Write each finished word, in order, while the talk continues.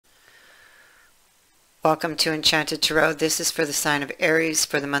Welcome to Enchanted Tarot. This is for the sign of Aries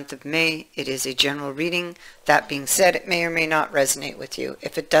for the month of May. It is a general reading. That being said, it may or may not resonate with you.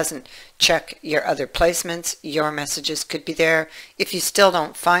 If it doesn't, check your other placements. Your messages could be there. If you still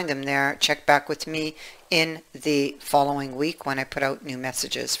don't find them there, check back with me in the following week when I put out new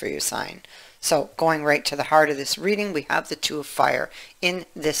messages for your sign. So going right to the heart of this reading, we have the Two of Fire. In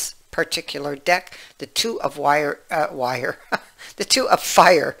this particular deck, the Two of the Two of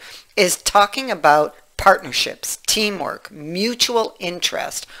Fire is talking about partnerships, teamwork, mutual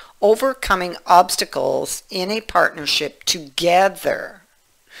interest, overcoming obstacles in a partnership together,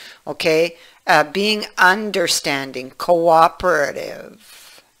 okay? Being understanding,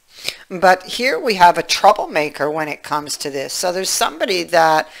 cooperative. But here we have a troublemaker when it comes to this. So there's somebody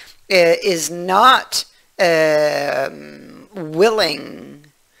that is not willing,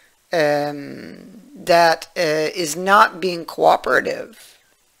 that is not being cooperative.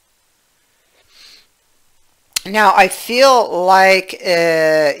 Now, I feel like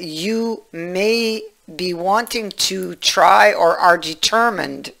you may be wanting to try, or are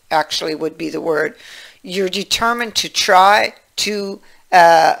determined, actually would be the word. You're determined to try to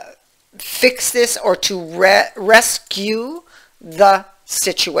fix this or to rescue the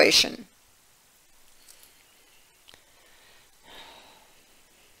situation.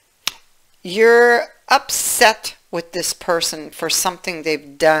 You're upset with this person for something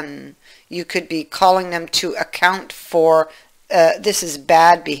they've done. You could be calling them to account for this is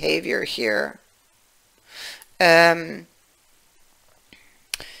bad behavior here. In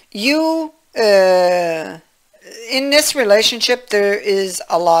this relationship, there is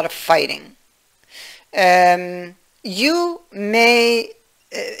a lot of fighting. You may,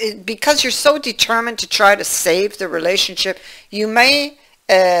 because you're so determined to try to save the relationship, you may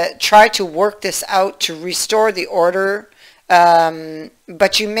try to work this out to restore the order.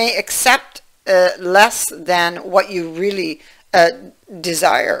 But you may accept less than what you really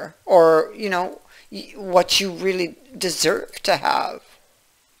desire, or, you know, what you really deserve to have.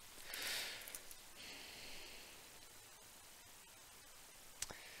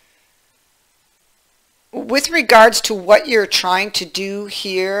 With regards to what you're trying to do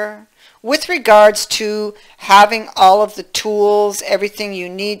here, with regards to having all of the tools, everything you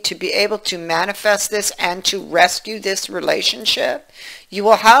need to be able to manifest this and to rescue this relationship, you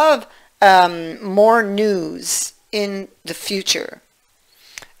will have more news in the future.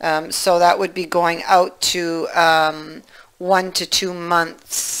 So that would be going out to 1 to 2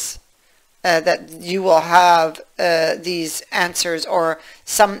 months that you will have these answers, or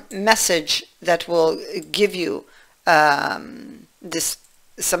some message that will give you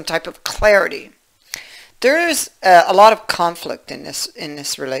some type of clarity. There's a lot of conflict in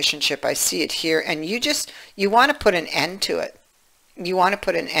this relationship. I see it here, and you want to put an end to it. You want to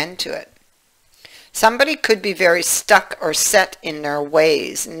put an end to it. Somebody could be very stuck or set in their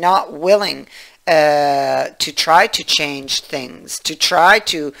ways, not willing to try to change things, to try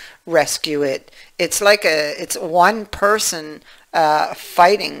to rescue it. It's like it's one person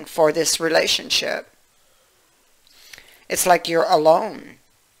fighting for this relationship. It's like you're alone.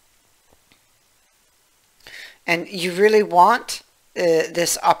 And you really want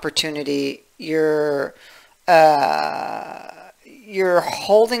this opportunity. You're holding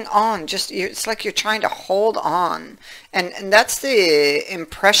on. It's like you're trying to hold on, and that's the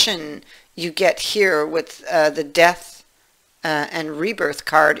impression you get here with the Death and Rebirth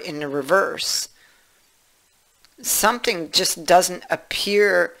card in the reverse. Something just doesn't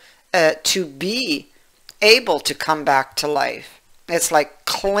appear to be able to come back to life. It's like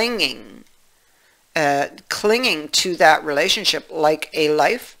clinging to that relationship like a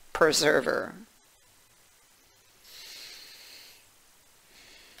life preserver.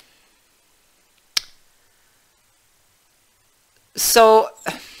 So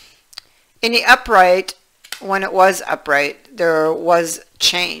in the upright, when it was upright, there was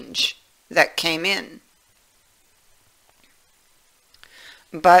change that came in.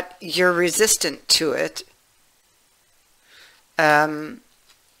 But you're resistant to it.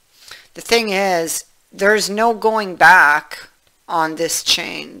 The thing is, there's no going back on this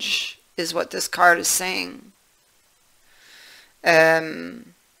change, is what this card is saying. But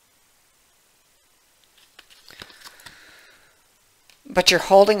you're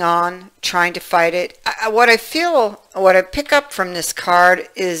holding on, trying to fight it. What I pick up from this card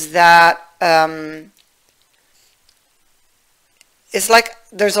is that it's like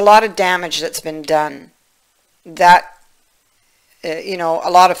there's a lot of damage that's been done. That you know,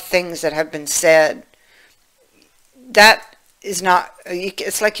 a lot of things that have been said, that is not,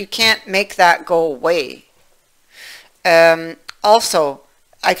 it's like you can't make that go away. Also,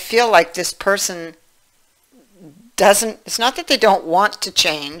 I feel like this person it's not that they don't want to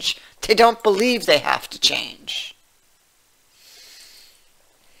change. They don't believe they have to change.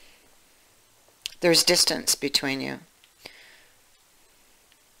 There's distance between you.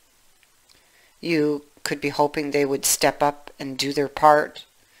 You could be hoping they would step up and do their part,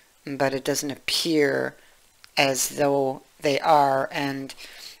 but it doesn't appear as though they are, and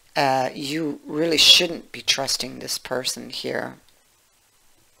you really shouldn't be trusting this person here.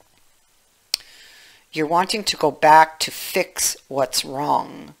 You're wanting to go back to fix what's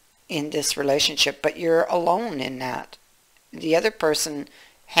wrong in this relationship, but you're alone in that. The other person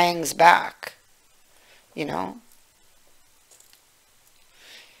hangs back, you know.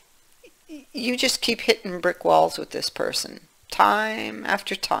 You just keep hitting brick walls with this person, time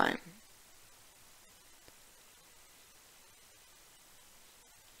after time.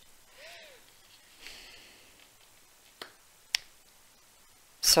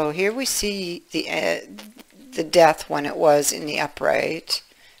 So here we see the death when it was in the upright,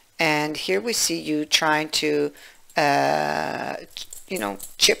 and here we see you trying to, you know,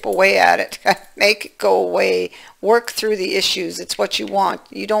 chip away at it, make it go away, work through the issues. It's what you want.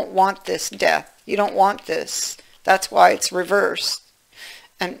 You don't want this death. You don't want this. That's why it's reversed.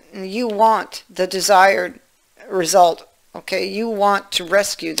 And you want the desired result, okay? You want to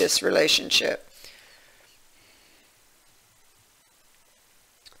rescue this relationship.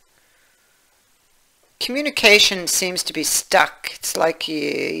 Communication seems to be stuck. It's like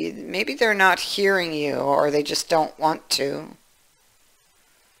maybe they're not hearing you, or they just don't want to.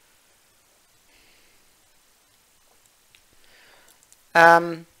 I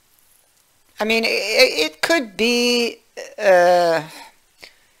mean, it could be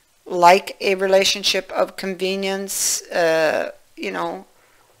like a relationship of convenience, you know,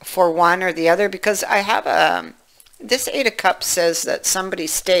 for one or the other, because I have this Eight of Cups says that somebody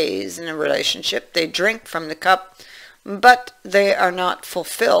stays in a relationship. They drink from the cup, but they are not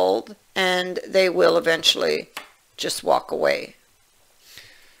fulfilled, and they will eventually just walk away.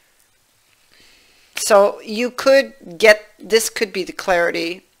 So you could get, this could be the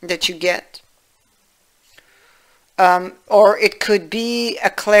clarity that you get. Or it could be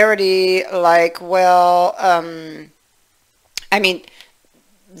a clarity like, well, I mean,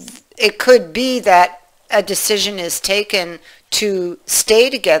 it could be that a decision is taken to stay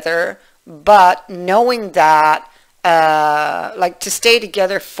together, but knowing that, like, to stay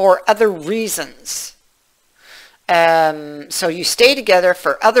together for other reasons. So you stay together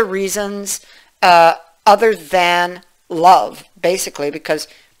for other reasons other than love, basically, because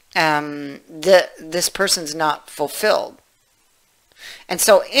this person's not fulfilled. And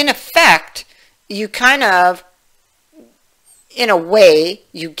so, in effect, you kind of, in a way,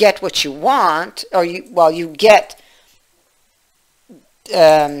 you get what you want, or you get,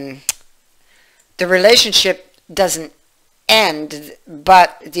 the relationship doesn't end,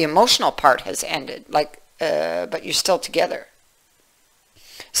 but the emotional part has ended, like, but you're still together.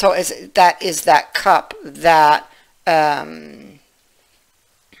 So that is that cup that,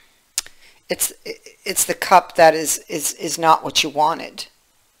 it's the cup that is not what you wanted.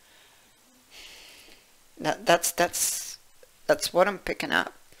 That's what I'm picking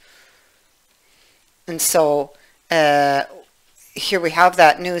up. And so here we have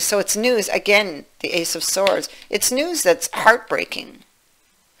that news. So it's news, again, the Ace of Swords. It's news that's heartbreaking,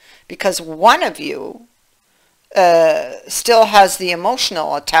 because one of you still has the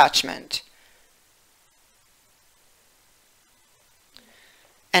emotional attachment,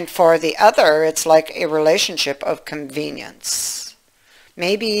 and for the other, it's like a relationship of convenience.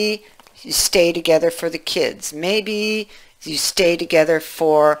 Maybe you stay together for the kids. Maybe you stay together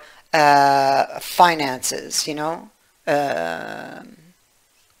for finances, you know,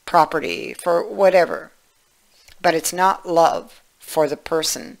 property, for whatever. But it's not love for the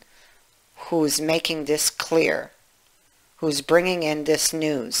person who's making this clear, who's bringing in this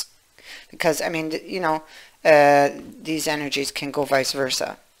news. Because, I mean, you know, these energies can go vice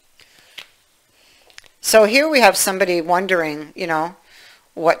versa. So here we have somebody wondering, you know,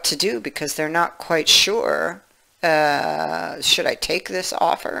 what to do, because they're not quite sure. Should I take this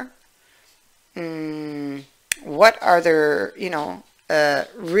offer? What are their, you know,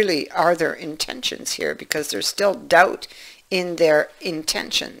 really are their intentions here? Because there's still doubt in their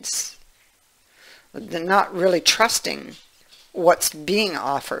intentions. They're not really trusting what's being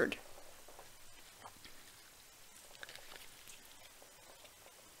offered.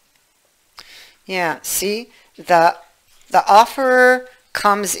 Yeah, see, the offer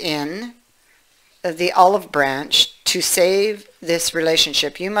comes in, the olive branch, to save this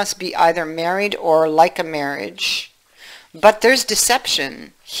relationship. You must be either married or like a marriage. But there's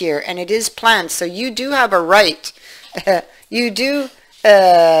deception here, and it is planned. So you do have a right You do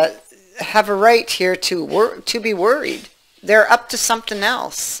have a right here to be worried. They're up to something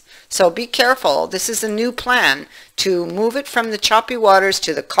else. So be careful. This is a new plan to move it from the choppy waters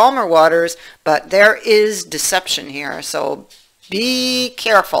to the calmer waters, but there is deception here. So be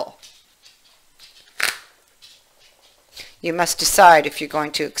careful. You must decide if you're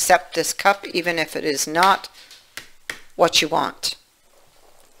going to accept this cup, even if it is not what you want.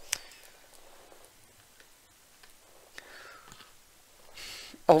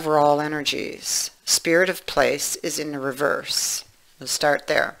 Overall energies. Spirit of place is in the reverse. We'll start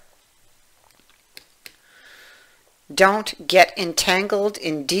there. Don't get entangled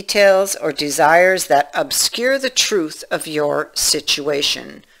in details or desires that obscure the truth of your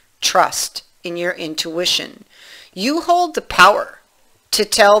situation. Trust in your intuition. You hold the power to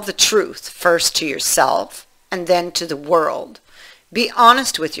tell the truth first to yourself and then to the world. Be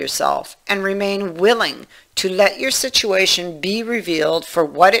honest with yourself and remain willing to let your situation be revealed for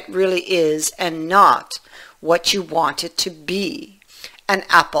what it really is and not what you want it to be. An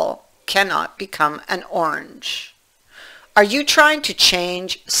apple cannot become an orange. Are you trying to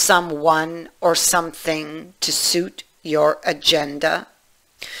change someone or something to suit your agenda?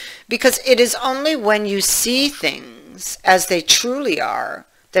 Because it is only when you see things as they truly are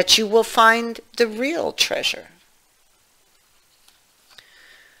that you will find the real treasure.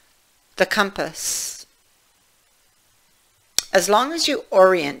 The compass. As long as you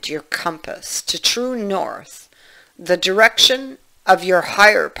orient your compass to true north, the direction of your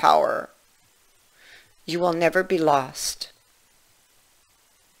higher power, you will never be lost.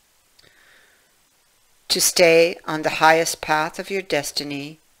 To stay on the highest path of your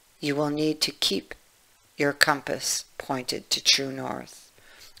destiny, you will need to keep your compass pointed to true north.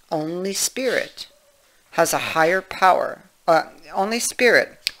 Only spirit has a higher power. Only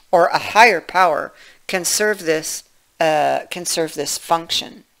spirit or a higher power can serve this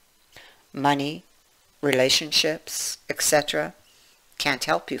function. Money, relationships, etc. can't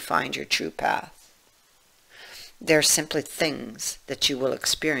help you find your true path. They're simply things that you will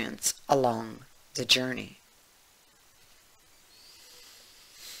experience along the journey.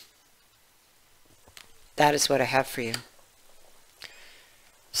 That is what I have for you.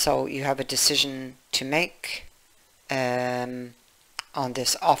 So you have a decision to make on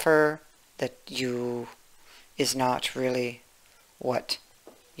this offer that is not really what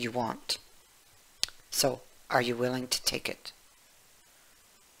you want. So are you willing to take it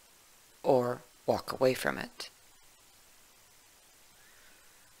or walk away from it?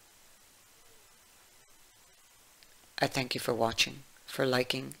 I thank you for watching, for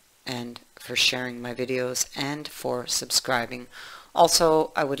liking, and for sharing my videos, and for subscribing.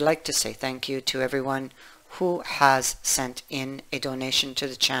 Also, I would like to say thank you to everyone who has sent in a donation to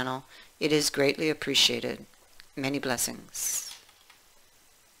the channel. It is greatly appreciated. Many blessings.